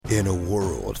In a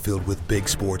world filled with big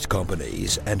sports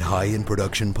companies and high-end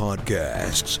production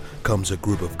podcasts comes a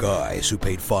group of guys who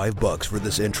paid $5 for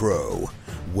this intro.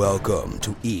 Welcome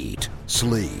to Eat,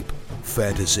 Sleep,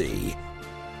 Fantasy.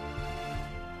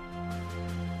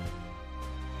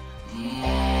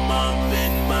 I'm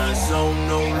in my zone,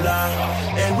 no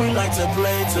lie. And we like to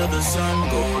play till the sun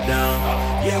go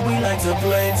down. Yeah, we like to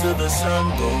play till the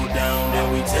sun go down.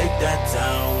 Then we take that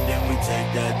town.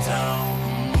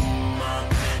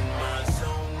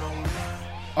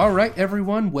 All right,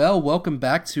 everyone. Well, welcome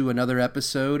back to another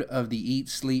episode of the Eat,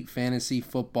 Sleep, Fantasy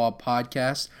Football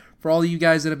Podcast. For all of you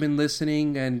guys that have been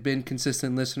listening and been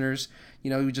consistent listeners,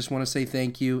 we just want to say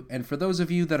thank you. And for those of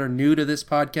you that are new to this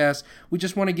podcast, we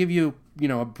just want to give you,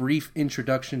 a brief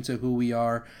introduction to who we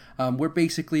are. We're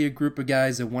basically a group of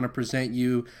guys that want to present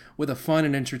you with a fun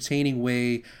and entertaining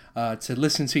way to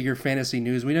listen to your fantasy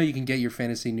news. We know you can get your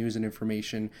fantasy news and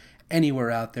information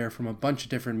anywhere out there from a bunch of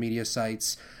different media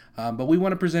sites. But we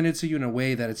want to present it to you in a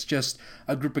way that it's just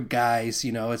a group of guys.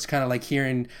 It's kind of like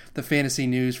hearing the fantasy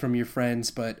news from your friends,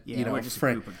 but we're just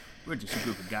a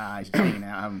group of guys just hanging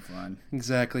out, having fun.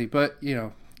 Exactly, but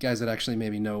guys that actually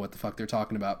maybe know what the fuck they're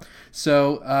talking about.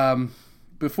 So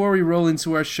before we roll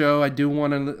into our show, I do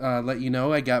want to let you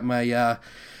know I got my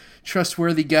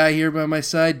trustworthy guy here by my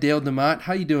side, Dale DeMott.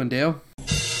 How you doing, Dale?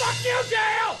 Fuck you,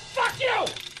 Dale! Fuck you!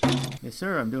 Yes,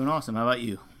 sir. I'm doing awesome. How about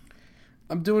you?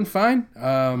 I'm doing fine.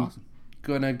 Awesome.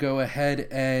 Gonna go ahead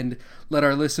and let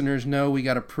our listeners know we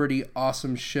got a pretty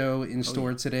awesome show in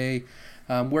store today.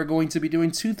 We're going to be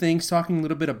doing two things, talking a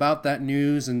little bit about that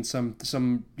news and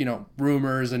some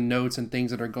rumors and notes and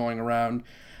things that are going around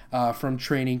from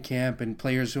training camp and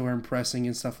players who are impressing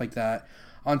and stuff like that.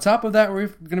 On top of that, we're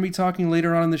going to be talking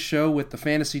later on in the show with the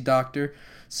Fantasy Doctor.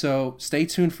 So stay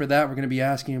tuned for that. We're going to be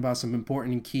asking about some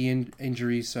important and key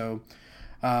injuries. So,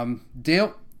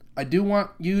 Dale, I do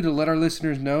want you to let our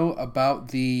listeners know about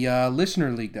the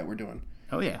Listener League that we're doing.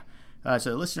 Oh, yeah.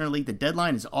 So the Listener League, the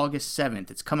deadline is August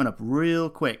 7th. It's coming up real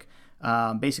quick.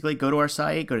 Basically, go to our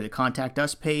site, go to the Contact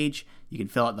Us page. You can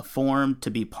fill out the form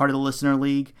to be part of the Listener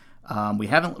League. We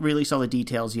haven't released all the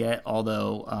details yet,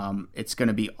 although it's going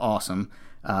to be awesome.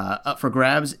 Up for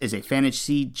grabs is a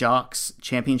Fantasy Jocks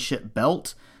Championship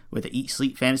belt with the Eat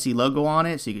Sleep Fantasy logo on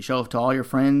it, so you can show off to all your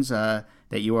friends that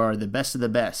you are the best of the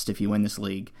best if you win this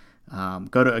league.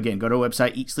 Go to our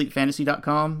website,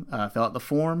 eatsleepfantasy.com, fill out the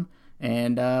form,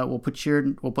 and we'll put your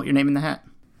name in the hat.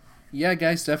 Yeah,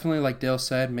 guys, definitely, like Dale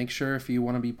said, make sure if you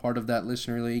want to be part of that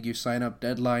Listener League, your sign-up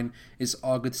deadline is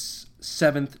August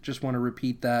 7th. Just want to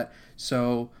repeat that.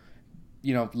 So,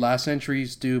 last entry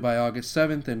is due by August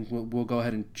 7th, and we'll go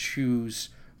ahead and choose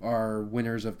our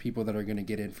winners of people that are going to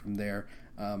get in from there.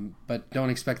 But don't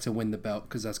expect to win the belt,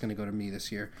 because that's going to go to me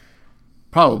this year.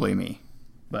 Probably me,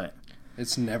 but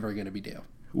it's never going to be Dale.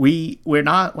 We're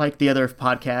not like the other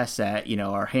podcasts that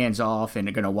are hands off and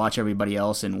are going to watch everybody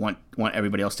else and want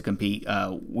everybody else to compete.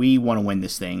 We want to win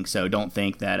this thing, so don't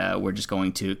think that we're just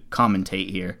going to commentate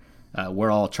here.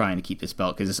 We're all trying to keep this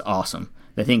belt because it's awesome.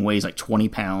 The thing weighs like 20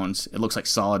 pounds. It looks like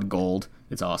solid gold.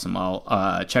 It's awesome.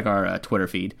 I'll check our Twitter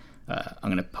feed. I'm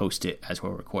going to post it as we're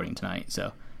recording tonight,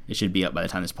 so it should be up by the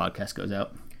time this podcast goes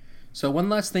out. So one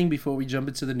last thing before we jump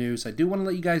into the news, I do want to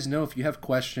let you guys know if you have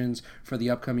questions for the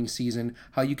upcoming season,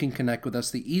 how you can connect with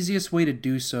us. The easiest way to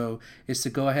do so is to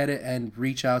go ahead and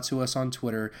reach out to us on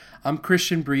Twitter. I'm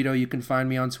Christian Brito. You can find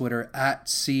me on Twitter at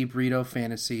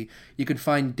CBritoFantasy. You can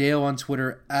find Dale on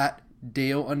Twitter at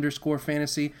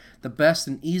Dale_fantasy. The best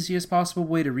and easiest possible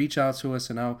way to reach out to us,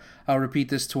 and I'll repeat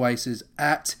this twice, is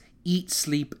at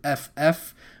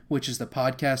EatSleepFF, which is the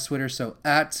podcast Twitter. So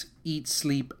at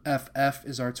EatSleepFF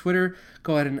is our Twitter.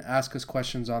 Go ahead and ask us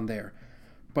questions on there.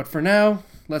 But for now,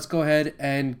 let's go ahead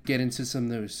and get into some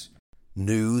news.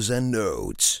 News and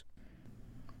notes.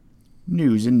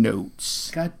 News and notes.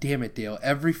 God damn it, Dale.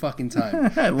 Every fucking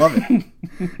time. I love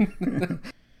it.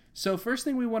 So first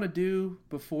thing we want to do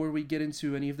before we get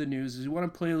into any of the news is we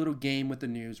want to play a little game with the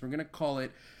news. We're going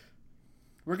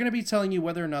to be telling you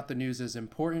whether or not the news is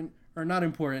important or not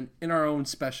important in our own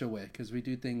special way, because we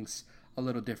do things a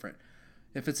little different.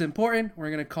 If it's important, we're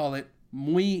going to call it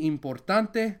muy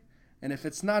importante, and if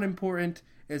it's not important,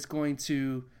 it's going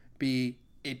to be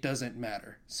it doesn't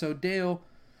matter. So Dale,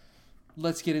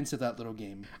 let's get into that little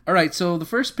game. All right, so the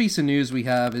first piece of news we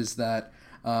have is that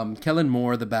Kellen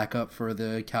Moore, the backup for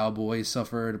the Cowboys,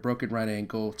 suffered a broken right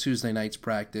ankle Tuesday night's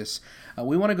practice.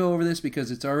 We want to go over this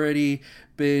because it's already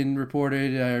been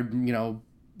reported,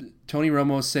 Tony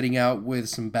Romo's sitting out with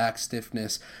some back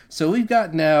stiffness. So we've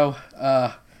got now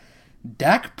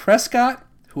Dak Prescott,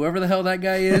 whoever the hell that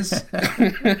guy is.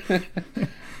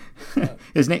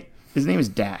 His name is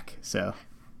Dak, so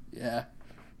Yeah.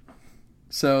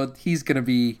 So he's going to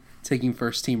be taking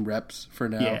first team reps for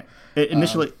now. Yeah.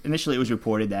 Initially, it was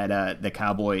reported that the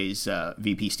Cowboys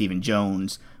VP Stephen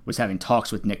Jones was having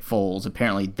talks with Nick Foles.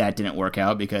 Apparently, that didn't work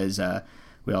out because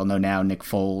we all know now Nick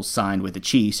Foles signed with the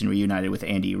Chiefs and reunited with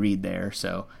Andy Reid there.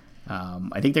 So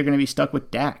I think they're going to be stuck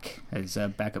with Dak as a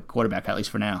backup quarterback, at least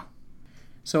for now.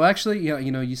 So actually,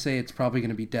 you say it's probably going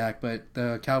to be Dak, but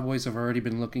the Cowboys have already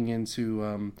been looking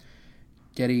into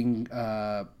getting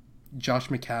Josh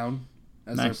McCown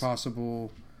as their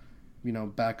possible,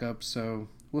 backup. So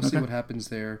we'll see what happens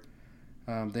there.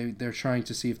 They're trying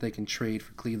to see if they can trade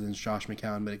for Cleveland's Josh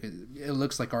McCown, but it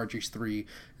looks like RG3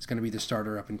 is going to be the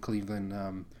starter up in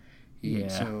Cleveland.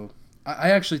 So I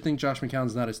actually think Josh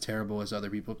McCown's not as terrible as other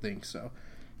people think. So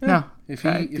no, he's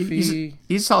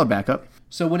a solid backup.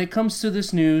 So when it comes to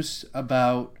this news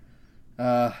about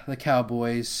the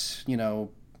Cowboys,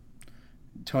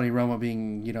 Tony Romo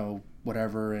being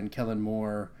whatever, and Kellen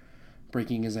Moore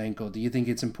breaking his ankle, do you think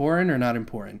it's important or not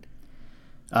important?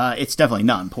 It's definitely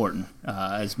not important.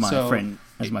 As my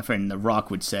friend The Rock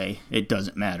would say, it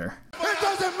doesn't matter. It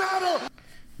doesn't matter!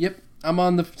 Yep, I'm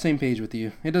on the same page with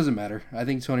you. It doesn't matter. I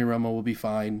think Tony Romo will be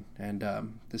fine, and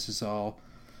this is all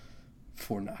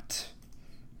for naught.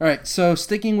 All right, so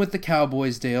sticking with the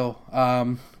Cowboys,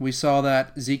 Dale, we saw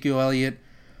that Ezekiel Elliott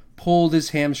pulled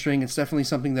his hamstring. It's definitely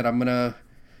something that I'm going to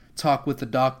talk with the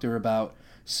doctor about.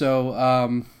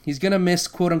 So he's going to miss,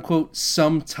 quote-unquote,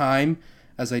 some time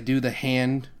as I do the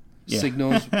hand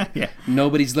signals. Yeah.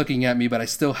 Nobody's looking at me, but I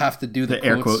still have to do the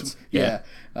air quotes. Yeah.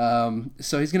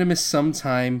 So he's going to miss some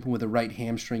time with a right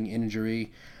hamstring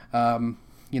injury. Muy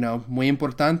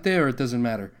importante, or it doesn't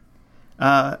matter?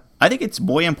 I think it's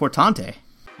muy importante.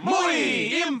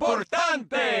 Muy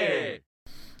importante!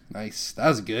 Nice. That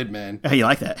was good, man. Oh, you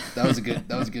like that? That was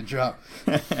a good drop.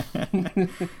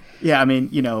 Yeah, I mean,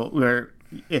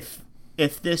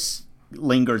 if this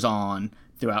lingers on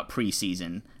throughout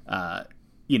preseason,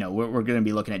 we're going to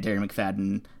be looking at Darren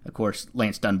McFadden. Of course,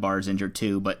 Lance Dunbar's injured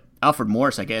too, but Alfred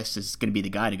Morris, I guess, is going to be the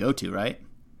guy to go to, right?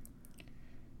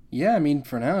 Yeah, I mean,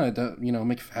 for now,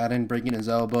 McFadden breaking his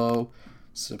elbow,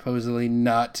 supposedly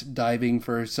not diving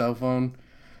for a cell phone.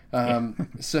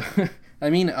 So, I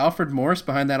mean, Alfred Morris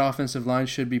behind that offensive line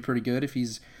should be pretty good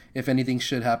if anything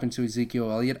should happen to Ezekiel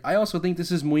Elliott. I also think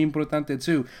this is muy importante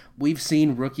too. We've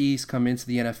seen rookies come into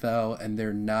the NFL and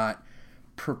they're not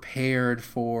prepared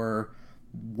for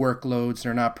workloads.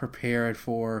 They're not prepared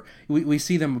for... We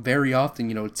see them very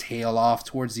often, tail off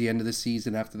towards the end of the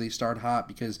season after they start hot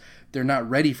because they're not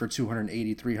ready for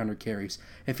 280, 300 carries.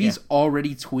 If he's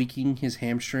already tweaking his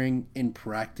hamstring in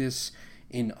practice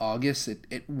in August,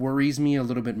 it worries me a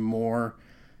little bit more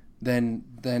than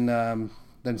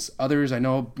others. I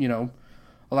know,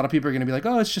 a lot of people are going to be like,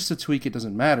 oh, it's just a tweak, it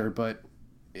doesn't matter, but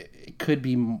it could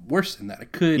be worse than that.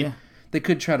 They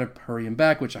could try to hurry him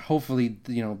back, which hopefully,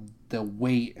 they'll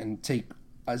wait and take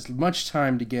as much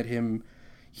time to get him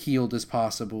healed as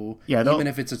possible, even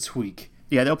if it's a tweak.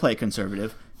 Yeah, they'll play it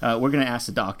conservative. We're going to ask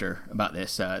the doctor about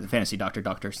this, the fantasy doctor,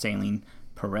 Dr. Saline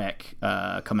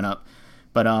Parekh, coming up.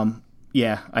 But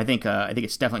I think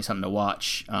it's definitely something to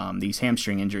watch. These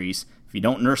hamstring injuries, if you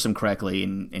don't nurse him correctly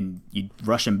and you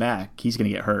rush him back, he's going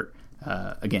to get hurt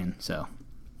again. So,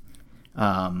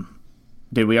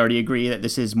 did we already agree that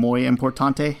this is muy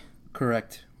importante?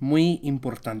 Correct. Muy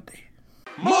importante.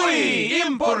 Muy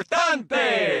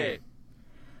importante!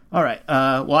 All right.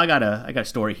 Well, I got a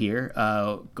story here.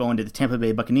 Going to the Tampa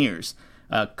Bay Buccaneers.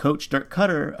 Coach Dirk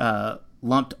Cutter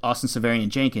lumped Austin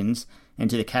Seferian-Jenkins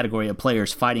into the category of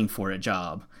players fighting for a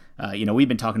job. We've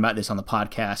been talking about this on the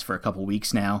podcast for a couple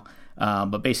weeks now.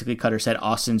 But basically, Cutter said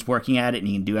Austin's working at it and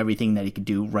he can do everything that he could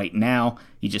do right now.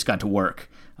 He just got to work.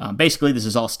 Basically, this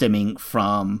is all stemming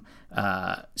from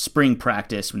spring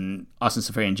practice when Austin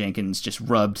Seferian-Jenkins just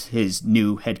rubbed his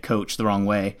new head coach the wrong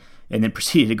way and then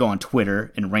proceeded to go on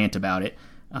Twitter and rant about it.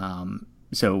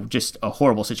 So just a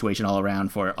horrible situation all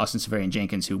around for Austin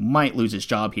Seferian-Jenkins, who might lose his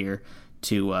job here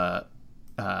to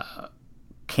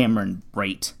Cameron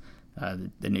Brate,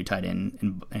 the new tight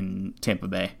end in Tampa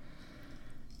Bay.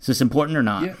 Is this important or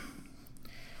not? Yeah.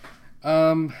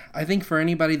 I think for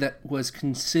anybody that was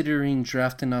considering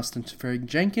drafting Austin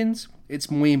Seferian-Jenkins, it's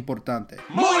muy importante.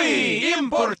 Muy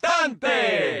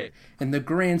importante! In the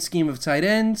grand scheme of tight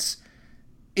ends,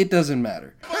 it doesn't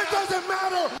matter. It doesn't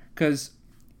matter! Because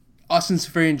Austin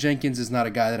Seferian-Jenkins is not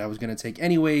a guy that I was going to take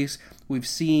anyways. We've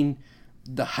seen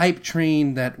the hype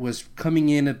train that was coming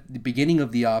in at the beginning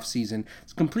of the offseason.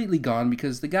 It's completely gone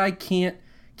because the guy can't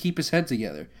keep his head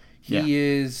together. He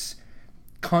is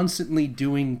constantly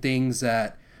doing things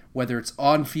that, whether it's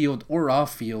on field or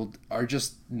off field, are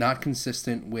just not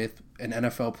consistent with an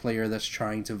NFL player that's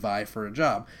trying to vie for a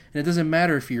job. And it doesn't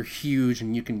matter if you're huge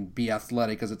and you can be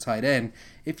athletic as a tight end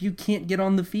if you can't get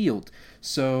on the field.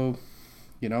 So,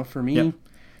 for me, it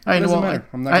doesn't matter.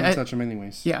 I'm not going to touch him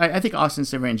anyways. Yeah, I think Austin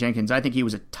Savaran-Jenkins, I think he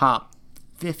was a top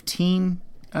 15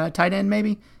 tight end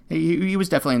maybe. He was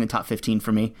definitely in the top 15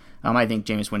 for me. I think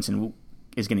Jameis Winston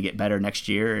is going to get better next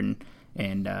year,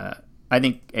 and I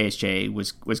think ASJ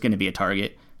was going to be a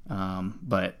target.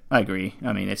 But I agree.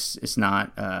 I mean, it's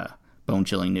not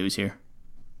bone-chilling news here.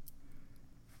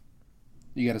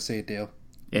 You got to say it, Dale.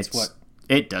 It's what?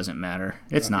 It doesn't matter.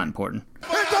 It's not important.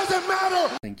 It doesn't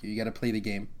matter. Thank you. You got to play the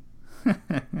game.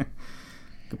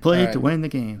 To play to win the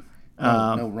game.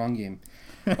 No, wrong game.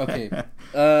 Okay.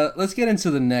 Let's get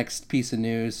into the next piece of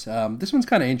news. This one's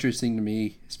kind of interesting to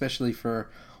me, especially for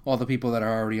all the people that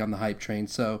are already on the hype train.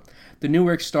 So the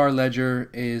Newark Star Ledger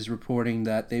is reporting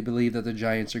that they believe that the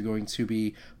Giants are going to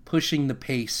be pushing the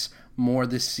pace more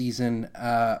this season.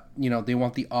 They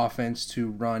want the offense to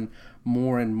run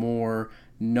more and more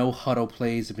no huddle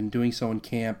plays. They've been doing so in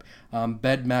camp.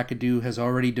 Ben McAdoo has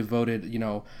already devoted,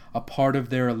 a part of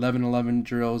their 11-11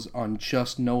 drills on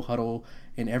just no huddle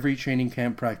in every training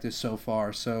camp practice so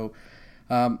far. So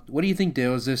what do you think,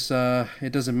 Dale? Is this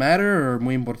it doesn't matter or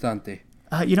muy importante?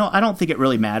 I don't think it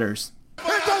really matters.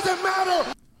 It doesn't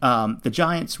matter. The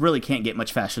Giants really can't get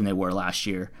much faster than they were last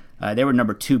year. They were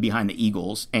number 2 behind the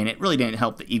Eagles, and it really didn't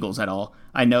help the Eagles at all.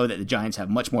 I know that the Giants have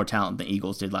much more talent than the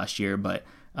Eagles did last year, but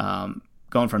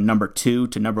going from number 2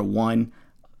 to number 1,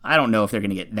 I don't know if they're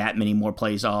going to get that many more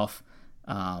plays off.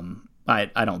 I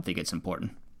don't think it's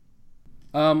important.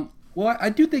 Well, I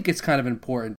do think it's kind of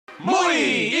important.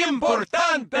 Muy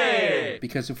importante.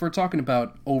 Because if we're talking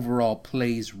about overall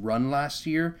plays run last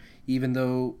year, even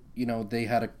though, they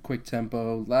had a quick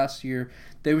tempo last year,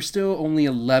 they were still only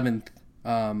 11th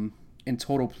in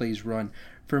total plays run.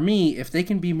 For me, if they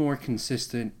can be more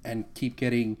consistent and keep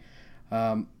getting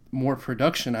more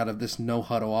production out of this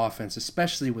no-huddle offense,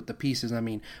 especially with the pieces. I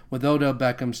mean, with Odell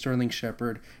Beckham, Sterling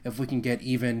Shepard, if we can get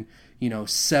even,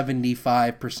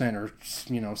 75% or,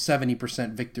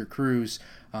 70% Victor Cruz,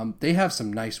 they have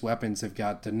some nice weapons. They've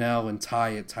got Donnell and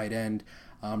Ty at tight end,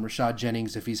 Rashad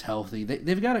Jennings if he's healthy.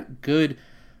 They've got a good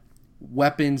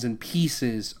weapons and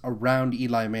pieces around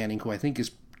Eli Manning, who I think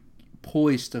is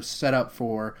poised to set up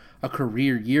for a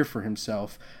career year for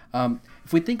himself.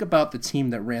 If we think about the team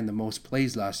that ran the most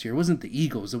plays last year, it wasn't the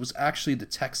Eagles, it was actually the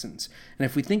Texans. And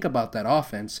if we think about that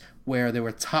offense, where they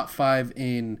were top 5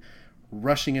 in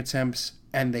rushing attempts,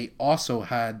 and they also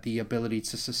had the ability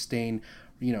to sustain,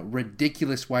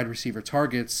 ridiculous wide receiver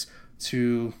targets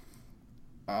to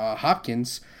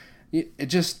Hopkins, it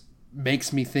just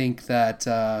makes me think that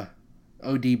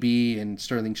ODB and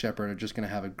Sterling Shepard are just going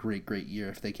to have a great, great year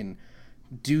if they can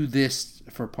do this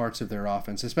for parts of their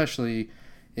offense, especially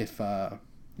if,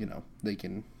 they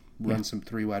can run some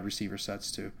 3 wide receiver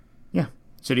sets too. Yeah.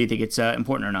 So do you think it's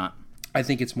important or not? I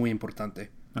think it's muy importante.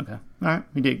 Okay. All right.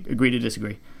 We did agree to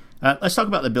disagree. Let's talk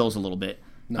about the Bills a little bit.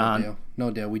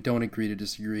 No, Dale. We don't agree to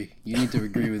disagree. You need to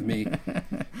agree with me.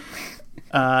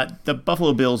 The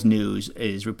Buffalo Bills News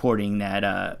is reporting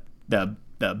that the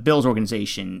Bills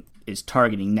organization is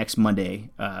targeting next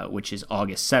Monday, which is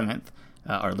August 7th,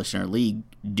 our listener league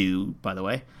due, by the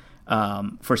way,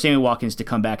 for Sammy Watkins to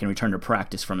come back and return to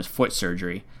practice from his foot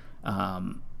surgery.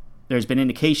 There's been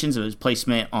indications of his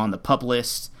placement on the PUP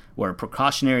list, where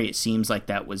precautionary, it seems like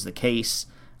that was the case.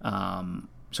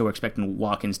 So we're expecting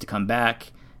Watkins to come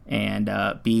back and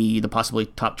be the possibly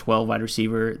top 12 wide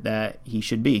receiver that he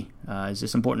should be. Is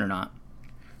this important or not?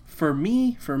 For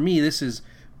me, this is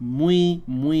muy,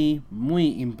 muy,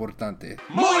 muy importante.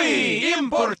 Muy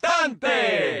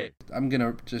importante. I'm going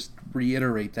to just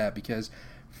reiterate that because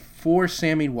for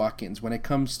Sammy Watkins, when it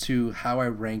comes to how I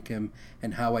rank him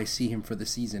and how I see him for the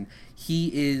season, he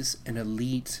is an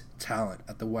elite talent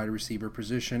at the wide receiver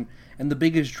position. And the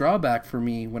biggest drawback for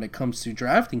me when it comes to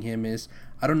drafting him is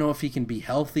I don't know if he can be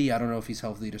healthy. I don't know if he's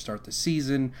healthy to start the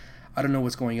season. I don't know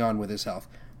what's going on with his health.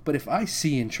 But if I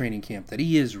see in training camp that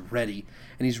he is ready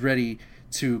and he's ready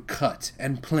to cut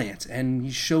and plant and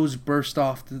he shows burst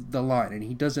off the line and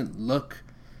he doesn't look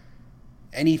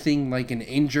anything like an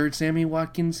injured Sammy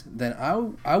Watkins, then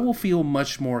I will feel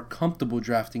much more comfortable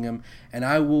drafting him, and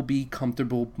I will be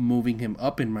comfortable moving him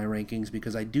up in my rankings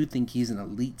because I do think he's an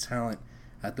elite talent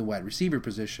at the wide receiver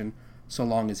position so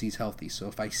long as he's healthy. So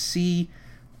if I see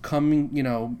coming,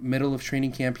 middle of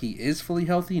training camp, he is fully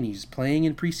healthy and he's playing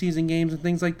in preseason games and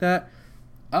things like that,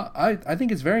 I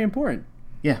think it's very important.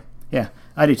 Yeah,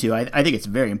 I do too. I think it's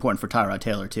very important for Tyrod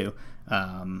Taylor too.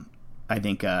 I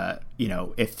think,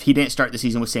 if he didn't start the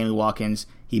season with Sammy Watkins,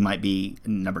 he might be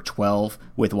number 12.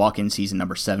 With Watkins, he's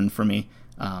number 7 for me.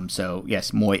 So,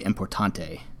 yes, muy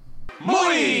importante.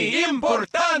 Muy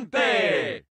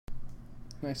importante!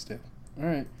 Nice, Dave. All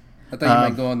right. I thought you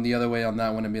might go on the other way on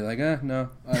that one and be like, no,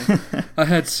 I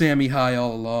had Sammy high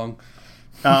all along.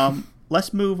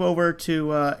 Let's move over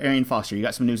to Arian Foster. You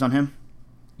got some news on him?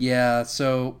 Yeah,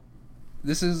 so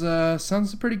this is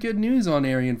sounds pretty good news on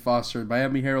Arian Foster.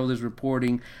 Miami Herald is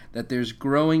reporting that there's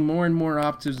growing more and more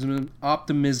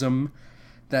optimism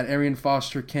that Arian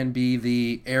Foster can be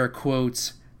the, air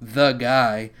quotes, the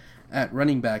guy at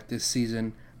running back this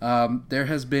season. There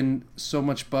has been so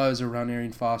much buzz around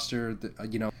Arian Foster,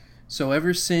 So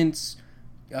ever since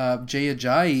Jay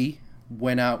Ajayi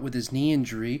went out with his knee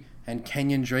injury and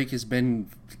Kenyon Drake has been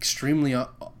extremely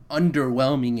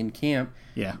underwhelming in camp,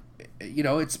 yeah,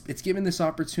 it's given this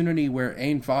opportunity where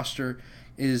Arian Foster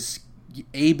is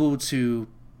able to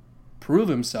prove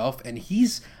himself, and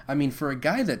for a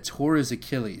guy that tore his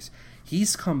Achilles,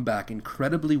 he's come back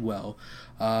incredibly well.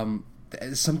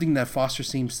 It's something that Foster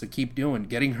seems to keep doing,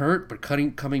 getting hurt but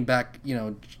coming back,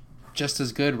 just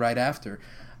as good right after.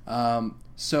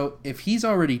 So if he's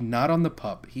already not on the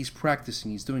PUP, he's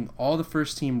practicing, he's doing all the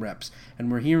first team reps,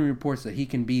 and we're hearing reports that he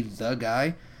can be the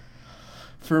guy.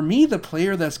 For me, the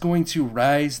player that's going to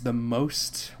rise the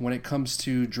most when it comes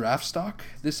to draft stock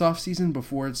this offseason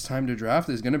before it's time to draft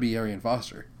is going to be Arian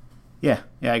Foster. Yeah,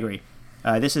 I agree.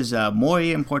 This is muy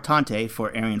importante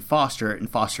for Arian Foster and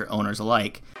Foster owners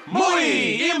alike.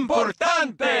 Muy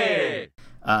importante!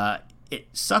 It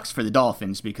sucks for the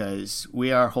Dolphins because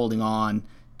we are holding on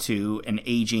to an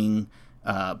aging,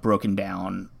 broken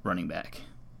down running back.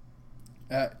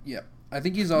 Yeah. I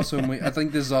think he's also. I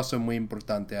think this is also muy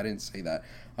importante. I didn't say that.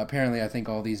 Apparently, I think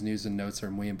all these news and notes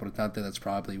are muy importante. That's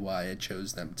probably why I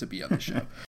chose them to be on the show.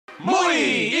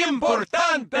 Muy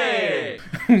importante.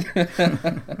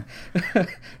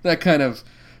 That kind of.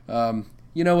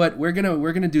 You know what? We're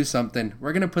gonna do something.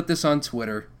 We're gonna put this on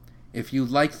Twitter. If you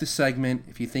like the segment,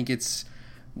 if you think it's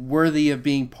worthy of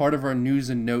being part of our news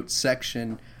and notes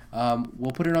section,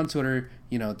 we'll put it on Twitter.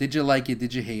 Did you like it?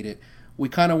 Did you hate it? We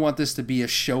kind of want this to be a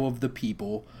show of the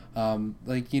people.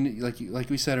 Like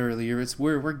we said earlier,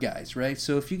 we're guys, right?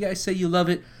 So if you guys say you love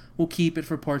it, we'll keep it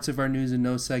for parts of our news and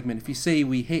notes segment. If you say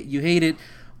you hate it,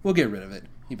 we'll get rid of it,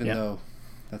 even though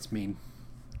that's mean.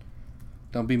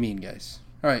 Don't be mean, guys.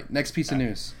 All right, next piece of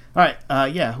news. All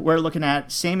right, we're looking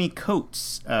at Sammy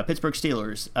Coates, Pittsburgh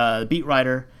Steelers. Beat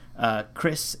writer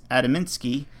Chris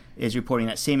Adaminsky is reporting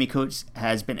that Sammy Coates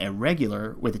has been a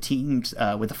regular with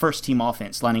the first team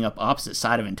offense, lining up opposite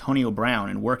side of Antonio Brown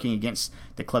and working against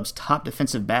the club's top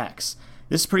defensive backs.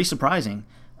 This is pretty surprising.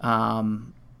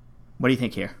 What do you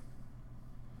think here?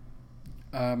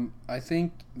 I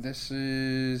think this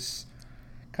is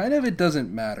kind of, it doesn't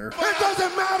matter. It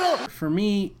doesn't matter! For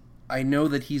me, I know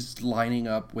that he's lining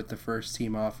up with the first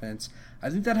team offense. I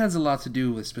think that has a lot to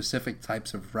do with specific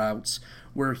types of routes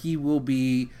where he will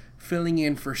be filling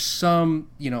in for some,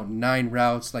 9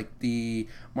 routes, like the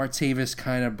Martavis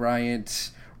kind of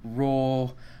Bryant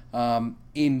role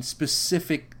in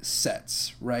specific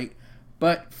sets, right?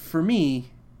 But for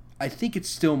me, I think it's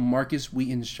still Marcus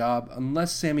Wheaton's job,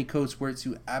 unless Sammy Coates were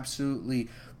to absolutely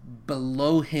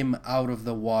blow him out of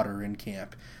the water in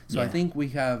camp. So I think we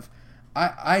have...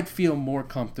 I'd feel more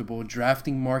comfortable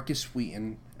drafting Marcus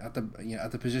Wheaton at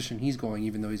the position he's going,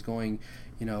 even though he's going,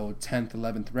 10th,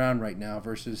 11th round right now,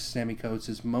 versus Sammy Coates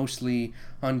is mostly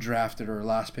undrafted or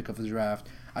last pick of the draft.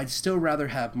 I'd still rather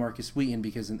have Marcus Wheaton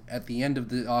because at the end of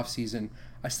the offseason,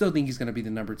 I still think he's going to be the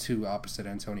number 2 opposite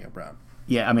Antonio Brown.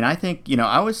 Yeah, I think,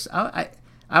 I want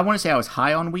to say I was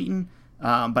high on Wheaton,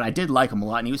 but I did like him a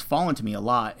lot, and he was falling to me a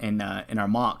lot in our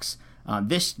mocks.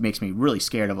 This makes me really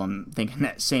scared of him, thinking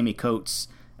that Sammy Coates,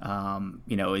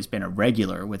 has been a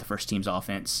regular with the first team's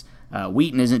offense.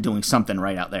 Wheaton isn't doing something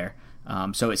right out there.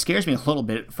 So it scares me a little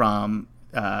bit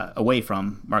away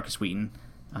from Marcus Wheaton.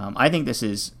 I think this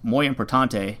is muy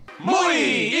importante.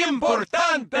 Muy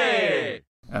importante!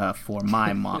 For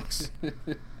my mocks.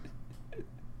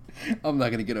 I'm not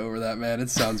going to get over that, man.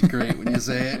 It sounds great when you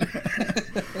say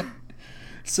it.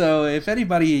 So if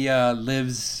anybody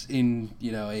lives in,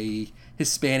 a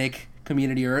Hispanic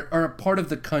community or a part of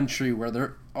the country where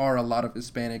there are a lot of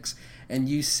Hispanics, and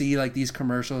you see like these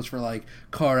commercials for like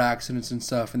car accidents and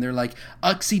stuff, and they're like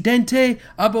accidente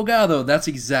abogado, that's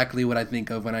exactly what I think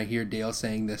of when I hear Dale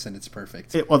saying this, and it's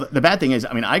perfect. Well, the bad thing is,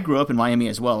 I grew up in Miami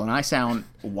as well, and I sound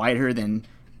whiter than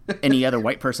any other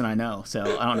white person I know, so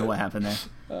I don't know what happened there.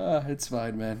 It's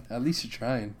fine, man. At least you're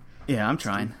trying. Yeah, I'm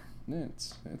trying.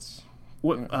 It's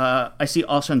What, I see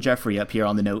Alshon Jeffrey up here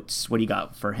on the notes. What do you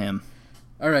got for him?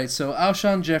 All right, so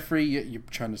Alshon Jeffrey, you're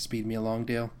trying to speed me along,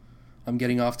 Dale. I'm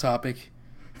getting off topic.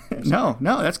 No,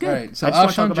 that's good. All right, so I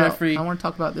Alshon Jeffrey. I want to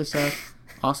talk about this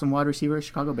awesome wide receiver,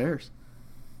 Chicago Bears.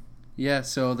 Yeah,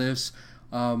 so there's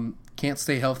can't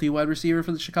stay healthy wide receiver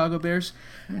for the Chicago Bears.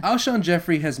 Yeah. Alshon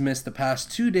Jeffrey has missed the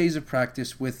past 2 days of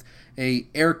practice with a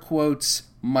air quotes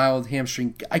mild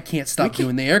hamstring. I can't stop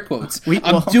doing the air quotes.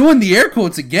 I'm doing the air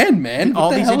quotes again, man.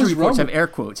 All these injury reports have air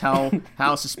quotes.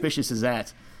 How suspicious is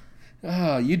that?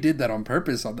 Oh, you did that on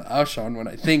purpose on the Alshon one,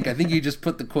 I think. I think you just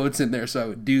put the quotes in there so I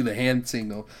would do the hand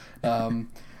signal. All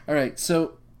right,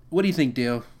 so what do you think,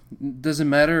 Dale? Does it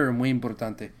matter or muy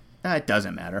importante? It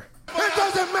doesn't matter. It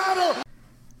doesn't matter!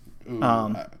 Ooh,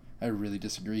 I really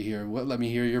disagree here. Let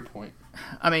me hear your point.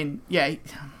 I mean, yeah.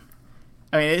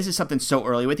 I mean, this is something so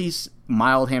early. With these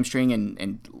mild hamstring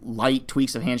and light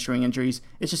tweaks of hamstring injuries,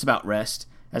 it's just about rest.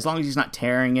 As long as he's not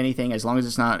tearing anything, as long as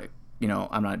it's not,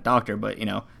 I'm not a doctor, but,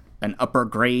 an upper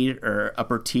grade or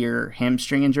upper tier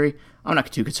hamstring injury, I'm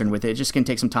not too concerned with it. It's just going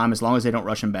to take some time. As long as they don't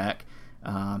rush him back,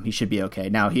 he should be okay.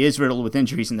 Now, he is riddled with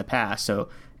injuries in the past, so,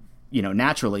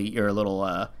 naturally you're a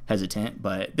little hesitant,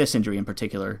 but this injury in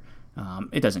particular,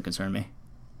 it doesn't concern me.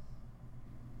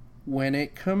 When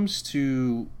it comes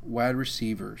to wide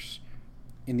receivers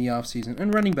in the offseason,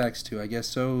 and running backs too, I guess,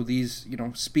 so these,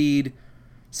 speed,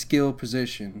 skill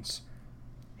positions,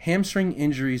 hamstring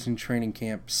injuries in training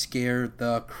camp scare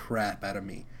the crap out of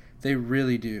me. They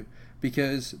really do.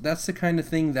 Because that's the kind of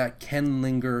thing that can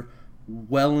linger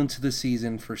well into the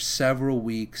season for several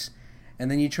weeks, and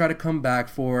then you try to come back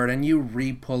for it, and you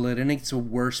re-pull it, and it's a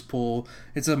worse pull.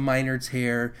 It's a minor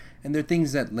tear, and they're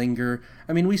things that linger.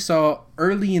 I mean, we saw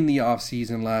early in the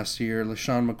offseason last year,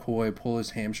 LaShawn McCoy pull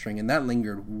his hamstring, and that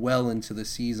lingered well into the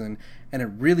season, and it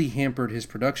really hampered his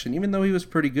production, even though he was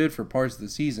pretty good for parts of the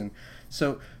season.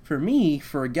 So, for me,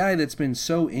 for a guy that's been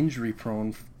so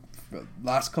injury-prone for the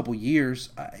last couple years,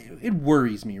 it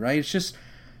worries me, right? It's just...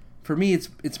 For me,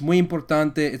 it's muy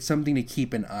importante. It's something to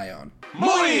keep an eye on.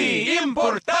 Muy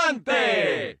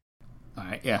importante! All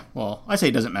right, yeah. Well, I say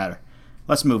it doesn't matter.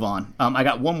 Let's move on. I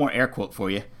got one more air quote for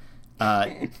you.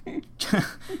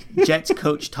 Jets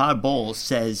coach Todd Bowles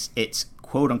says it's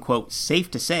quote-unquote safe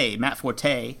to say Matt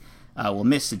Forte will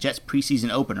miss the Jets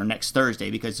preseason opener next Thursday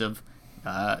because of,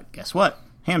 guess what?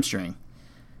 Hamstring.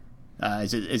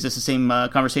 Is this the same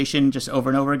conversation just over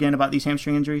and over again about these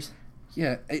hamstring injuries?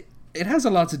 Yeah, it has a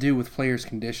lot to do with players'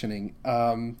 conditioning.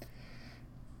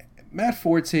 Matt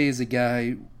Forte is a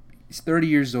guy, he's 30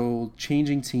 years old,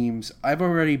 changing teams. I've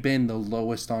already been the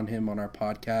lowest on him on our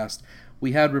podcast.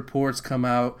 We had reports come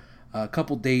out a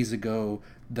couple days ago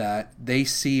that they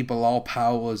see Bilal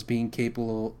Powell as being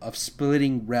capable of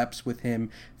splitting reps with him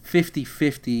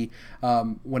 50-50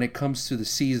 when it comes to the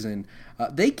season.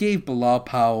 They gave Bilal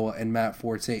Powell and Matt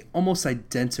Forte almost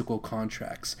identical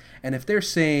contracts. And if they're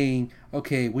saying,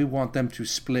 okay, we want them to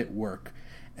split work,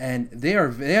 and they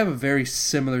have a very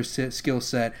similar skill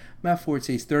set. Matt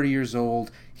Forte is 30 years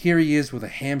old. Here he is with a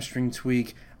hamstring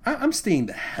tweak. I'm staying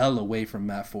the hell away from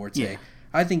Matt Forte. Yeah.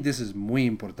 I think this is muy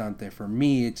importante. For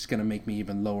me, it's going to make me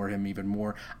even lower him even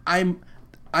more. I'm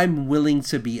willing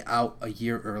to be out a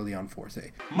year early on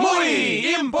Forte.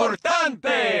 Muy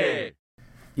importante!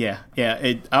 Yeah.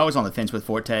 I was on the fence with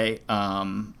Forte.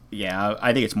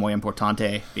 I think it's muy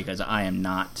importante because I am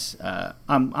not.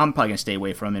 I'm probably going to stay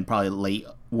away from him and probably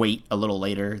wait a little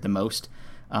later than most.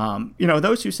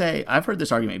 Those who say, I've heard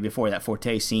this argument before that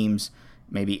Forte seems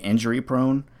maybe injury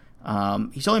prone.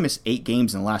 He's only missed 8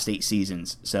 games in the last 8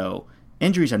 seasons, so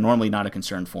injuries are normally not a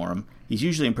concern for him. He's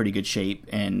usually in pretty good shape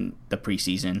in the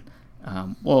preseason.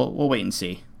 We'll wait and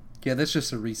see. Yeah, that's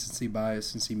just a recency bias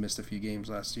since he missed a few games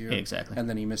last year. Exactly. And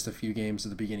then he missed a few games at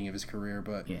the beginning of his career.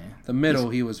 But the middle,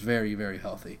 he was very, very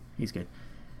healthy. He's good.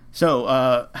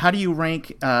 So, how do you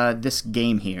rank this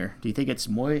game here? Do you think it's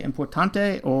muy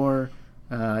importante, or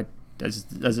does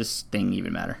this thing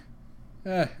even matter?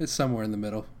 It's somewhere in the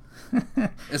middle.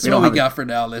 It's what we got for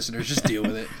now, listeners. Just deal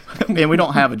with it. And we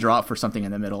don't have a drop for something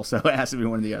in the middle, so it has to be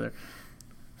one or the other.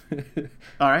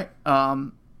 All right.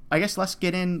 I guess let's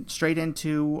get straight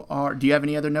into our... Do you have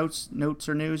any other notes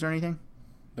or news or anything?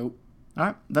 Nope. All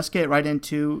right. Let's get right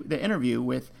into the interview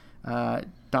with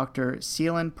Dr.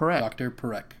 Selin Parekh. Dr.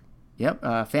 Parekh. Yep,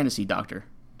 fantasy doctor.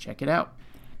 Check it out.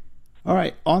 All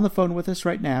right. On the phone with us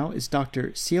right now is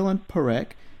Dr. Selin Parekh.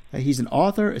 He's an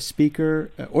author, a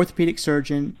speaker, an orthopedic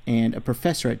surgeon, and a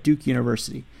professor at Duke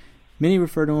University. Many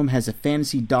refer to him as a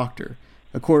fantasy doctor.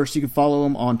 Of course, you can follow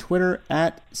him on Twitter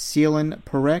at Selin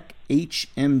Parekh,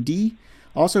 HMD.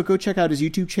 Also, go check out his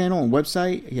YouTube channel and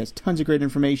website. He has tons of great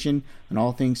information on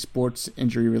all things sports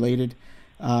injury related.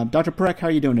 Dr. Parekh, how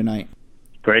are you doing tonight?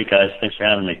 Great, guys. Thanks for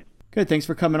having me. Good. Thanks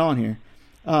for coming on here.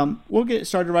 We'll get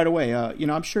started right away.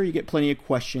 I'm sure you get plenty of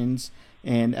questions,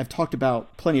 and I've talked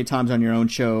about plenty of times on your own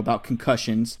show about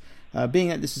concussions. Being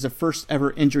that this is a first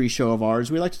ever injury show of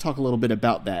ours, we like to talk a little bit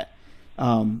about that.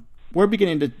 We're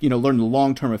beginning to learn the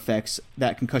long-term effects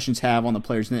that concussions have on the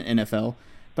players in the NFL,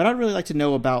 but I'd really like to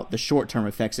know about the short-term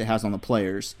effects it has on the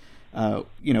players. For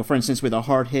instance, with a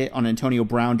hard hit on Antonio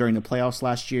Brown during the playoffs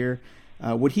last year,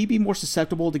 would he be more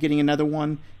susceptible to getting another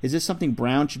one? Is this something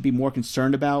Brown should be more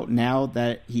concerned about now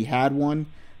that he had one?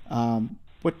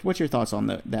 What's your thoughts on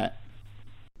that?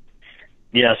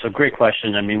 Yeah, so great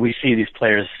question. I mean, we see these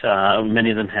players,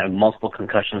 many of them have multiple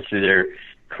concussions through their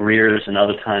careers, and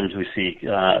other times we see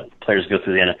players go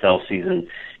through the NFL season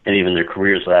and even their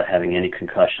careers without having any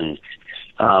concussions.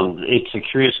 It's a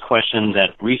curious question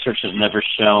that research has never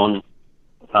shown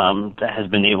that has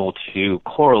been able to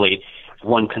correlate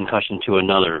one concussion to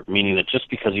another, meaning that just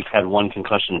because you've had one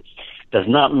concussion does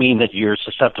not mean that you're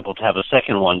susceptible to have a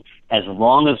second one as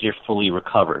long as you're fully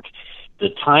recovered. The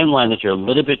timeline that you're a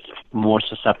little bit more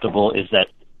susceptible is that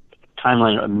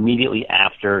timeline immediately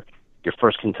after your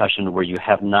first concussion where you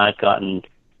have not gotten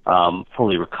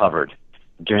fully recovered.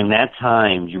 During that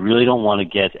time, you really don't want to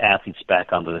get athletes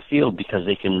back onto the field because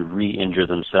they can re-injure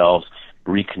themselves,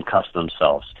 reconcuss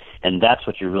themselves. And that's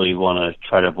what you really want to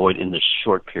try to avoid in the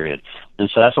short period.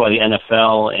 And so that's why the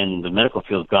NFL and the medical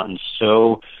field have gotten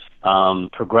so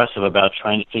progressive about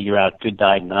trying to figure out good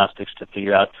diagnostics to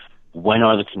figure out when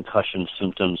are the concussion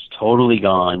symptoms totally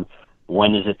gone,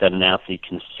 when is it that an athlete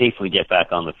can safely get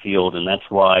back on the field. And that's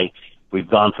why we've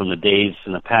gone from the days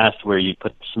in the past where you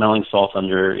put smelling salts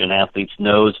under an athlete's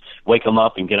nose, wake them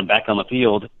up and get them back on the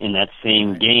field in that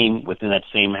same game within that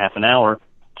same half an hour,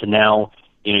 to now,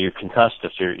 you're concussed.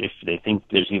 If they think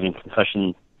there's even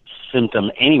concussion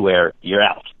symptom anywhere, you're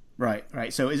out. Right.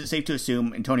 So is it safe to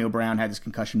assume Antonio Brown had this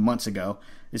concussion months ago?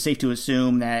 Is it safe to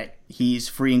assume that he's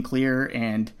free and clear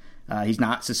and he's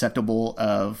not susceptible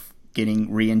of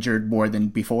getting re-injured more than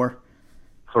before?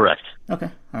 Correct.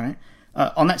 Okay. All right.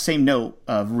 On that same note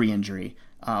of re-injury,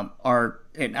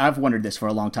 and I've wondered this for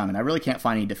a long time, and I really can't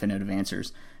find any definitive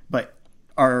answers, but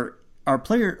are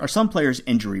some players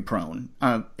injury prone?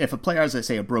 If a player has, let's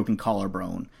say, a broken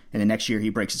collarbone, and the next year he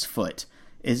breaks his foot,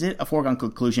 is it a foregone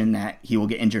conclusion that he will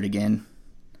get injured again?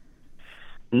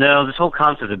 No, this whole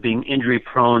concept of being injury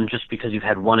prone just because you've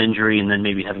had one injury and then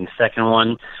maybe having a second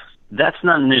one, that's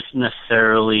not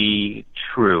necessarily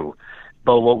true.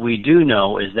 But what we do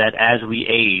know is that as we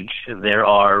age, there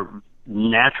are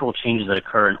natural changes that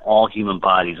occur in all human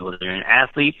bodies, whether you're an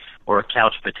athlete or a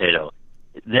couch potato.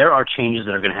 There are changes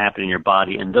that are going to happen in your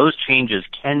body, and those changes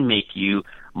can make you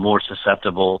more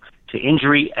susceptible to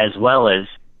injury as well as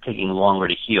taking longer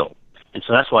to heal. And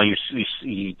so that's why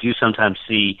you do sometimes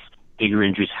see bigger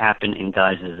injuries happen in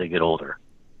guys as they get older.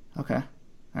 Okay. All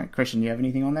right, Christian, do you have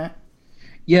anything on that?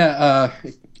 Yeah.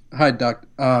 Hi, Doc.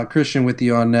 Christian with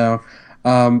you on now.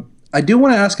 I do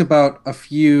want to ask about a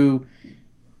few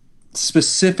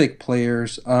specific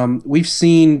players. We've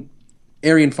seen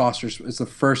Arian Foster is the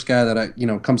first guy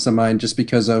that comes to mind just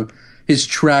because of his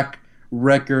track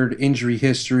record, injury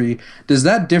history. Does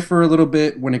that differ a little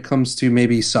bit when it comes to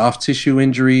maybe soft tissue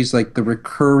injuries, like the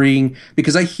recurring?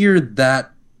 Because I hear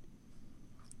that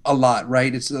a lot,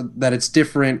 right? It's that it's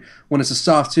different when it's a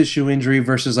soft tissue injury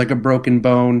versus like a broken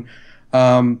bone.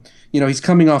 He's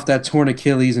coming off that torn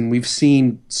Achilles, and we've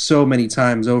seen so many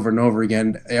times over and over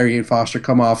again Arian Foster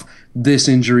come off this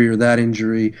injury or that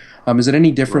injury. Is it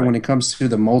any different when it comes to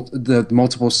the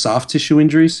multiple soft tissue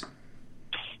injuries?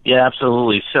 Yeah,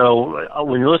 absolutely. So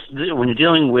when you're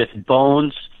dealing with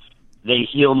bones, they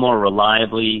heal more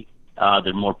reliably.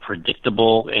 They're more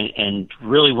predictable, and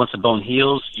really once a bone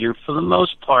heals, you're for the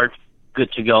most part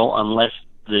good to go unless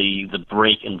the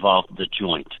break involved the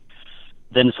joint.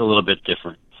 Then it's a little bit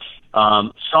different.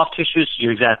 Soft tissues,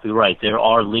 you're exactly right. There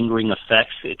are lingering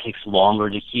effects. It takes longer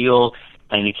to heal,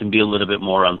 and it can be a little bit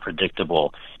more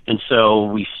unpredictable. And so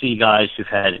we see guys who've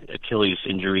had Achilles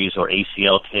injuries or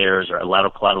ACL tears or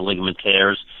lateral collateral ligament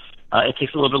tears. It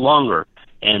takes a little bit longer.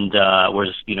 And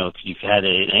whereas, if you've had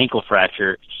an ankle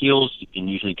fracture, it heals, you can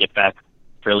usually get back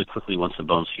fairly quickly once the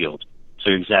bone's healed. So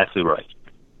you're exactly right.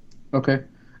 Okay.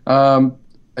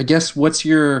 I guess what's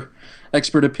your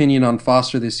expert opinion on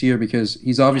Foster this year? Because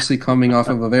he's obviously coming off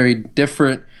of a very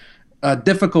difficult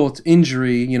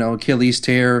injury, Achilles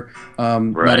tear,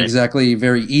 not exactly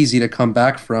very easy to come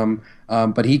back from.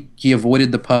 But he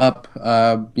avoided the PUP.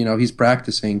 He's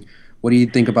practicing. What do you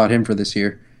think about him for this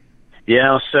year?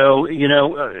 Yeah, so,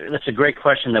 that's a great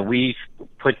question that we've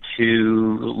put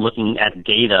to looking at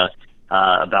data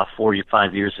about 4 or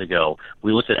 5 years ago.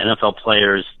 We looked at NFL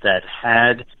players that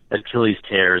had Achilles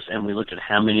tears, and we looked at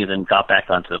how many of them got back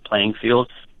onto the playing field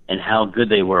and how good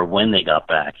they were when they got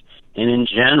back. And in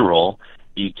general,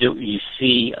 you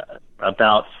see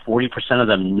about 40% of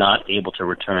them not able to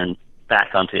return back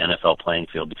onto the NFL playing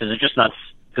field because they're just not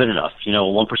good enough. A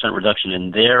 1% reduction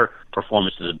in their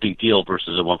performance is a big deal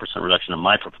versus a 1% reduction in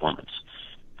my performance.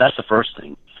 That's the first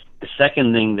thing. The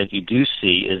second thing that you do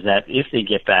see is that if they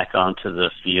get back onto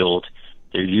the field,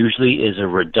 there usually is a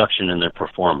reduction in their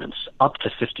performance, up to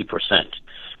 50%.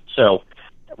 So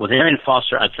with Arian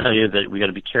Foster, I tell you that we got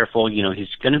to be careful.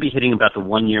 He's going to be hitting about the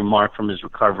 1 year mark from his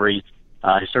recovery.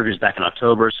 His surgery is back in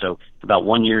October, so about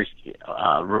 1 year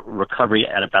recovery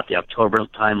at about the October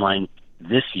timeline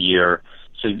this year.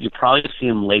 So you probably see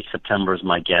him late September, is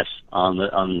my guess, on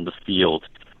the field.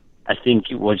 I think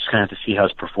we're just going to have to see how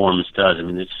his performance does. I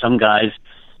mean, there's some guys,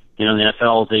 in the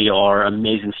NFL, they are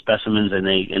amazing specimens, and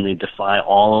they defy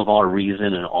all of our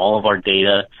reason and all of our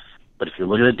data. But if you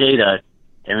look at the data,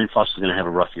 Arian Foster's going to have a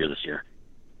rough year this year.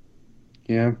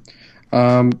 Yeah.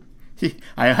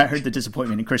 I heard the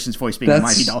disappointment in Christian's voice being a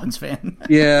Mighty Dolphins fan.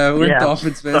 Yeah, we're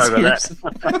Dolphins fans Sorry here.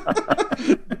 about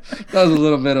that. That was a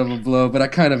little bit of a blow, but I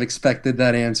kind of expected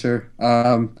that answer.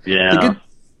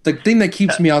 The thing that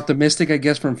keeps me optimistic, I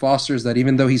guess, from Foster is that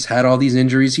even though he's had all these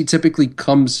injuries, he typically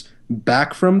comes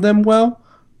back from them well.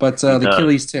 But the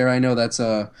Achilles tear, I know that's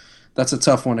a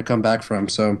tough one to come back from.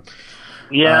 So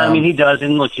yeah, I mean, he does.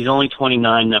 And look, he's only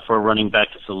 29. For a running back,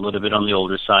 it's a little bit on the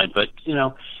older side. But,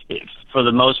 for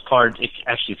the most part,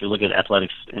 if you look at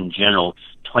athletics in general,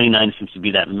 29 seems to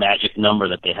be that magic number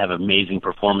that they have amazing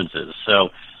performances. So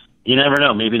you never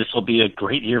know. Maybe this will be a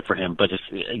great year for him. But if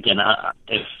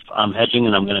I'm hedging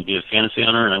and I'm going to be a fantasy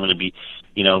owner and I'm going to be,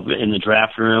 in the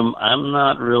draft room, I'm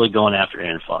not really going after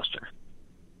Arian Foster.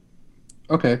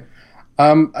 Okay.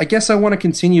 I guess I want to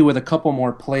continue with a couple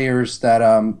more players that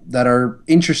are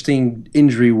interesting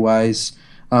injury-wise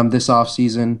this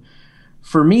offseason.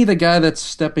 For me, the guy that's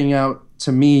stepping out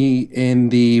to me in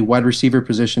the wide receiver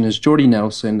position is Jordy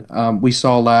Nelson. We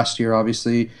saw last year,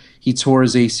 obviously, he tore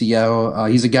his ACL.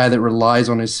 He's a guy that relies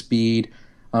on his speed.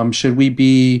 Should we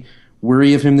be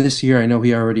worried of him this year? I know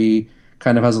he already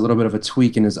kind of has a little bit of a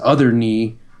tweak in his other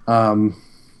knee, tendonitis,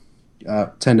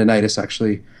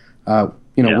 actually.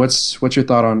 What's your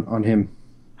thought on him?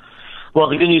 Well,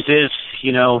 the good news is,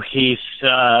 he's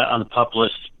on the PUP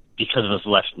list because of his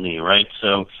left knee, right?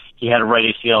 So he had a right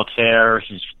ACL tear.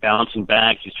 He's bouncing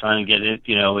back. He's trying to get it,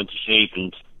 into shape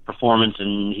and performance,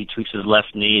 and he tweaks his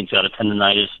left knee and he's got a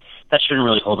tendonitis. That shouldn't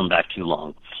really hold him back too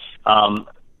long.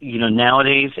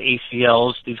 Nowadays,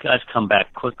 ACLs, these guys come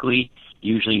back quickly,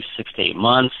 usually 6 to 8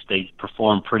 months. They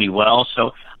perform pretty well.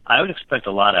 So I would expect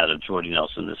a lot out of Jordy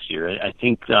Nelson this year. I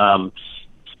think,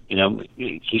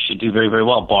 he should do very, very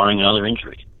well, barring another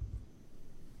injury.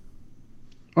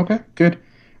 Okay, good.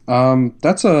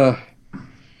 That's a...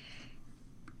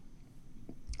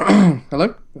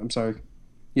 Hello? I'm sorry.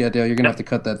 Yeah, Dale, you're going to have to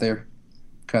cut that there.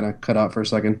 Kind of cut out for a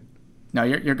second. No,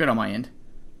 you're good on my end.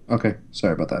 Okay,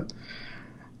 sorry about that.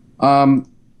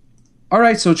 All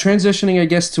right, so transitioning, I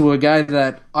guess, to a guy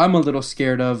that I'm a little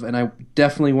scared of, and I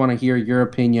definitely want to hear your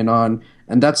opinion on,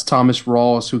 and that's Thomas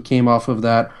Rawls, who came off of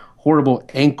that horrible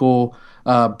ankle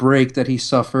break that he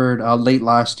suffered late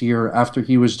last year after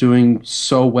he was doing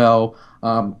so well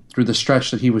through the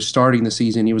stretch that he was starting the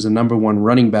season. He was a number one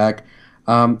running back.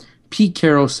 Pete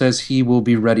Carroll says he will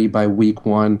be ready by week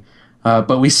 1.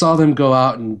 But we saw them go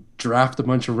out and draft a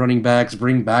bunch of running backs,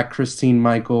 bring back Christine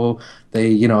Michael.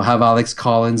 They, have Alex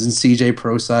Collins and CJ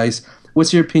Prosise.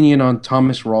 What's your opinion on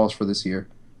Thomas Rawls for this year?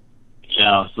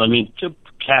 Yeah, to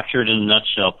capture it in a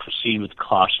nutshell, proceed with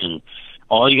caution.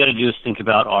 All you got to do is think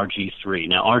about RG3.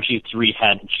 Now, RG3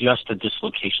 had just a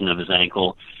dislocation of his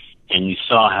ankle, and you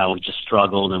saw how he just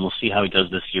struggled, and we'll see how he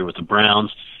does this year with the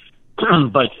Browns.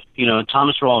 But,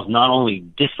 Thomas Rawls not only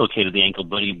dislocated the ankle,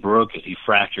 but he broke it. He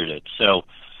fractured it. So,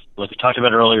 like we talked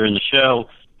about earlier in the show,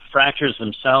 fractures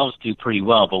themselves do pretty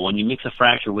well. But when you mix a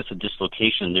fracture with a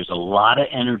dislocation, there's a lot of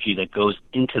energy that goes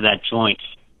into that joint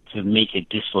to make it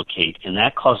dislocate. And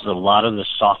that causes a lot of the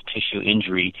soft tissue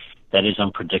injury that is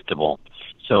unpredictable.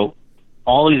 So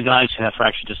all these guys who have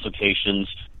fracture dislocations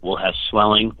will have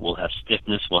swelling, will have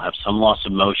stiffness, will have some loss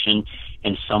of motion,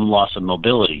 and some loss of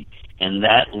mobility. And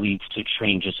that leads to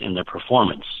changes in their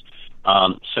performance.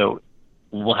 So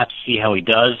we'll have to see how he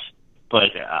does,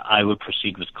 but I would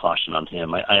proceed with caution on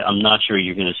him. I'm not sure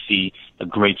you're going to see a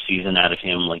great season out of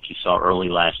him like you saw early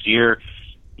last year.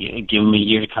 Give him a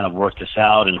year to kind of work this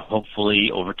out, and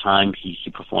hopefully over time he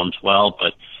performs well,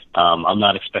 but I'm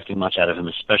not expecting much out of him,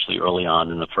 especially early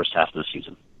on in the first half of the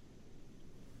season.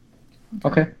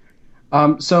 Okay.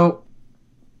 So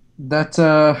that's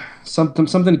something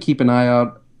to keep an eye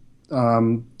out.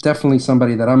 Definitely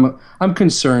somebody that I'm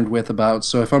concerned with about.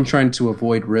 So if I'm trying to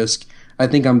avoid risk, I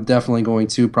think I'm definitely going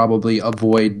to probably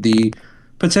avoid the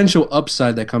potential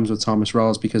upside that comes with Thomas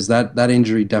Rawls, because that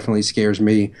injury definitely scares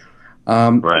me.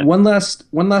 Right. One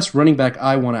last running back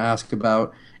I want to ask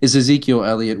about is Ezekiel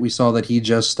Elliott. We saw that he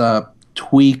just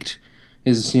tweaked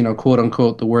his, quote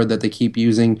unquote, the word that they keep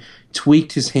using,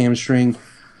 tweaked his hamstring.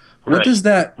 What Right.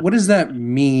 does that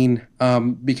mean?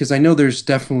 Because I know there's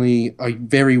definitely a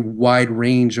very wide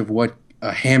range of what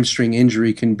a hamstring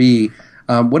injury can be.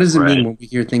 What does it Right. mean when we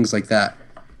hear things like that?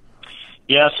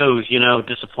 Yeah, so,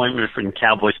 disappointment from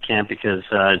Cowboys camp because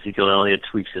Ezekiel Elliott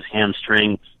tweaks his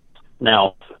hamstring.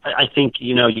 Now, I think,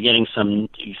 you're getting some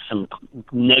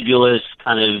nebulous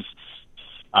kind of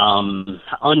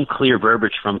unclear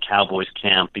verbiage from Cowboys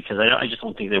camp, because I just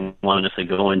don't think they want to necessarily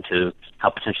go into how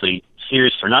potentially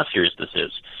serious or not serious this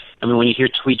is. I mean, when you hear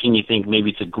tweaking, you think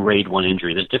maybe it's a grade 1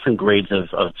 injury. There's different grades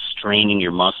of straining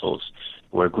your muscles,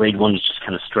 where grade 1 is just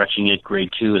kind of stretching it,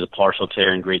 grade 2 is a partial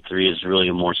tear, and grade 3 is really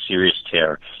a more serious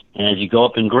tear. And as you go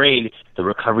up in grade, the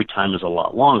recovery time is a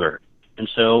lot longer. And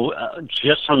so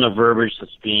just from the verbiage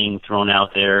that's being thrown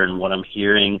out there and what I'm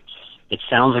hearing, it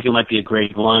sounds like it might be a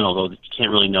grade 1, although you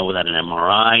can't really know without an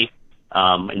MRI.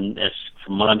 And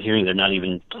from what I'm hearing, they're not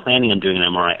even planning on doing an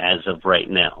MRI as of right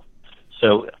now.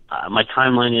 So my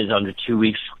timeline is under 2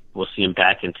 weeks, we'll see him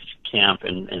back into camp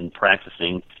and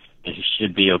practicing, and he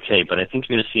should be okay. But I think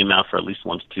you're going to see him out for at least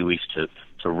 1 to 2 weeks to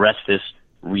rest this,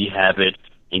 rehab it,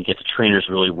 and get the trainers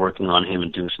really working on him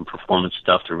and doing some performance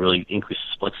stuff to really increase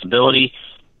his flexibility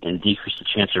and decrease the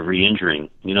chance of re-injuring.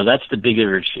 That's the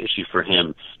bigger issue for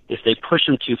him. If they push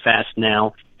him too fast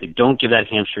now, they don't give that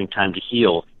hamstring time to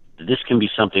heal, this can be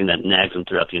something that nags him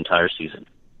throughout the entire season.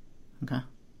 Okay.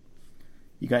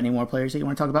 You got any more players that you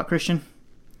want to talk about, Christian?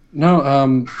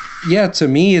 No, yeah, to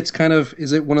me, is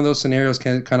it one of those scenarios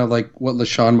kind of like what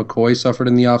LaShawn McCoy suffered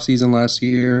in the offseason last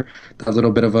year, a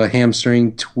little bit of a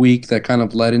hamstring tweak that kind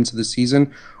of led into the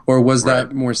season? Or was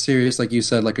that more serious, like you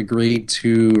said, like a grade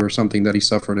 2 or something that he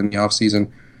suffered in the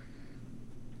offseason?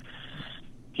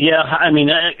 Yeah, I mean,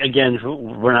 again,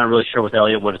 we're not really sure with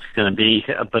Elliott what it's going to be,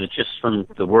 but it's just from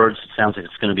the words, it sounds like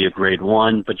it's going to be a grade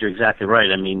 1, but you're exactly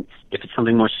right. I mean, if it's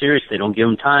something more serious, they don't give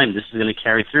him time. This is going to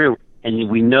carry through.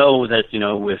 And we know that,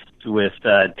 with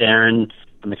Darren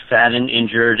McFadden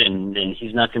injured and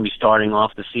he's not going to be starting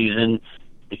off the season,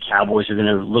 the Cowboys are going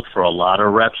to look for a lot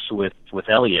of reps with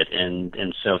Elliott.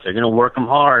 And so if they're going to work him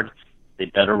hard, they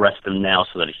better rest him now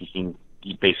so that he can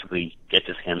basically get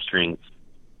this hamstring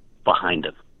behind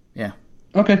him. Yeah.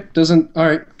 Okay. All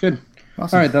right. Good.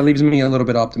 Awesome. All right. That leaves me a little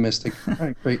bit optimistic. All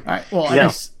right. Great. All right. Well,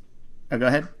 Yeah. Go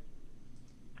ahead.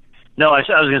 No, I was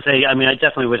going to say, I mean, I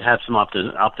definitely would have some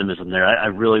optimism there. I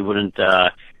really wouldn't.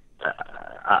 I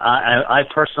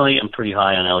personally am pretty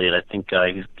high on Elliott. I think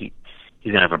he's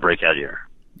going to have a breakout year.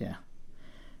 Yeah.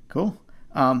 Cool.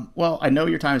 Well, I know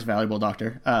your time is valuable,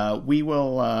 Doctor. We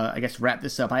will, I guess, wrap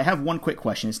this up. I have one quick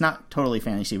question. It's not totally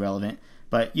fantasy relevant,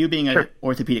 but you being an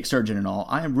orthopedic surgeon and all,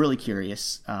 I am really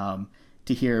curious to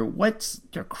hear what's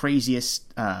your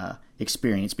craziest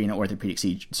experience being an orthopedic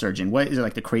surgeon. What is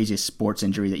like the craziest sports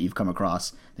injury that you've come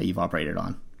across that you've operated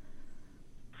on?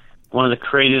 One of the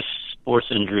craziest sports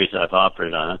injuries I've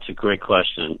operated on. That's a great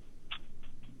question.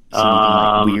 Anything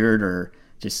like weird or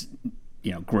just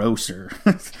gross or?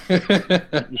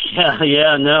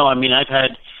 Yeah, no. I mean, I've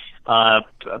had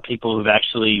people who've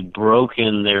actually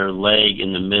broken their leg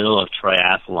in the middle of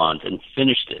triathlons and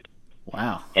finished it.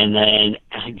 Wow. And then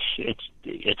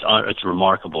it's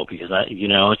remarkable because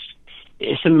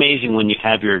it's amazing when you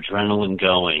have your adrenaline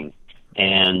going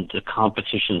and the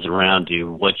competition's around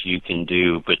you, what you can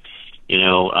do. But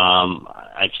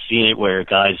I've seen it where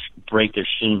guys break their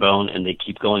shin bone and they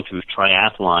keep going through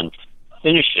triathlon,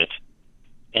 finish it,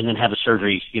 and then have a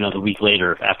surgery, the week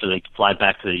later after they fly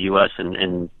back to the U.S.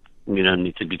 and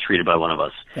need to be treated by one of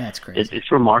us. That's crazy.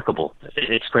 It's remarkable.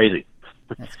 It's crazy.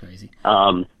 That's crazy.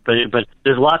 But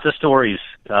there's lots of stories,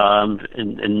 and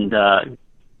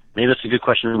maybe that's a good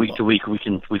question. Week to week, we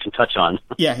can touch on.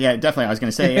 Yeah, definitely. I was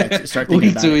going to say, start thinking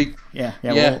week about to it. week. Yeah.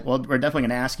 Well, we're definitely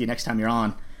going to ask you next time you're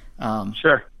on.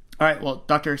 Sure. All right. Well,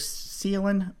 Dr.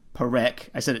 Seelan Parekh,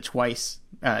 I said it twice,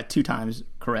 2 times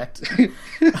correct.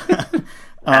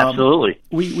 Absolutely.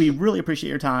 We really appreciate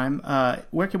your time.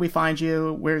 Where can we find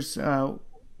you? Where's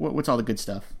what's all the good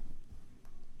stuff?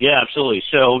 Yeah, absolutely.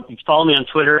 So you can follow me on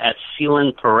Twitter at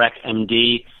Seelan Parekh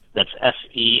MD. That's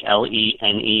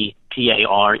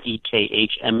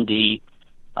SELENPAREKHMD.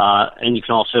 And you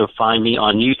can also find me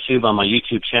on YouTube, on my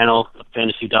YouTube channel,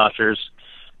 Fantasy Doctors.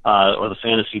 or the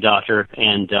Fantasy Doctor,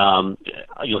 and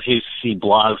you'll see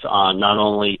blogs on not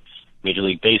only Major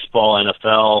League Baseball,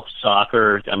 NFL,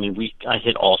 soccer. I mean, I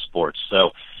hit all sports.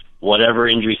 So whatever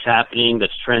injury's happening,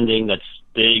 that's trending, that's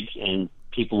big, and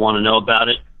people want to know about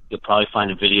it, you'll probably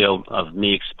find a video of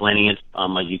me explaining it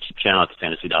on my YouTube channel at the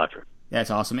Fantasy Doctor. That's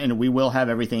awesome. And we will have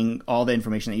everything, all the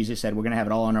information that you just said. We're going to have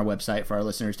it all on our website for our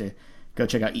listeners to go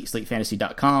check out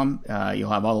eatsleepfantasy.com. You'll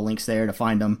have all the links there to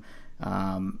find them.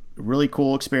 Really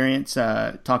cool experience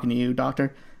talking to you,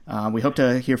 Doctor. We hoop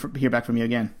to hear back from you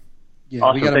again. Yeah,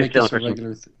 awesome. We got to make this a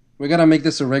regular we got to make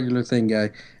this a regular thing,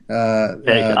 guy.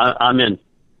 Hey, I'm in.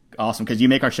 Awesome, because you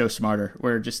make our show smarter.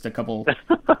 We're just a couple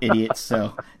idiots,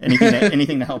 so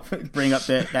anything to help bring up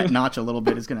that notch a little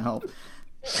bit is going to help.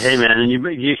 Hey, man, and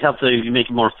you help you make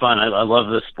it more fun. I love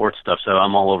the sports stuff, so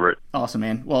I'm all over it. Awesome,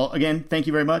 man. Well, again, thank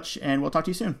you very much, and we'll talk to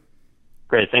you soon.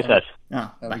 Great. Thanks, guys.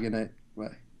 Have a good night. Bye.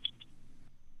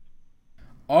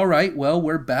 All right, well,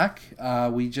 we're back.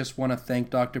 We just want to thank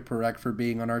Dr. Parekh for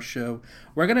being on our show.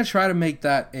 We're going to try to make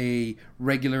that a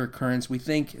regular occurrence. We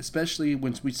think, especially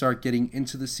once we start getting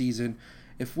into the season,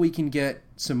 if we can get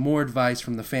some more advice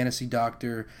from the Fantasy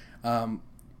Doctor,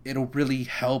 it'll really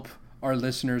help our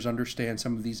listeners understand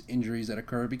some of these injuries that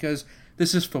occur, because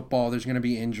this is football. There's going to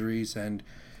be injuries, and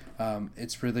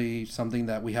it's really something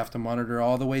that we have to monitor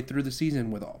all the way through the season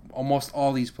with almost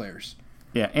all these players.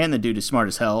 Yeah, and the dude is smart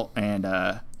as hell, and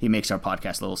he makes our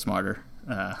podcast a little smarter.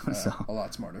 So a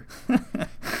lot smarter.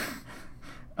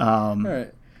 All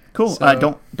right. Cool.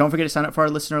 So, don't forget to sign up for our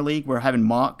listener league. We're having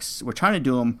mocks. We're trying to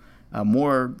do them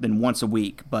more than once a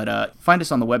week, but find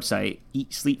us on the website,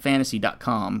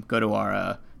 eatsleepfantasy.com. Go to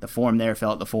our the form there,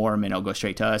 fill out the form, and it'll go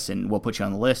straight to us, and we'll put you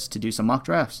on the list to do some mock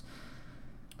drafts.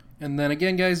 And then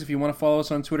again, guys, if you want to follow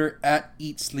us on Twitter,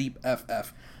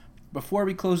 @EatSleepFF. Before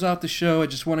we close out the show, I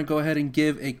just want to go ahead and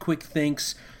give a quick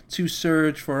thanks to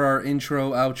Serge for our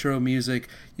intro, outro music.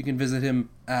 You can visit him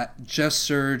at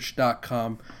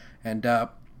justserge.com. And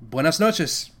buenas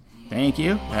noches. Thank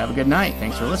you. Have a good night.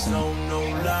 Thanks for listening.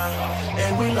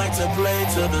 And we like to play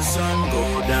till the sun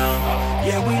go down.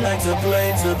 Yeah, we like to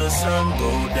play till the sun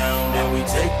go down. Then we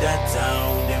take that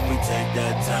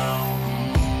town.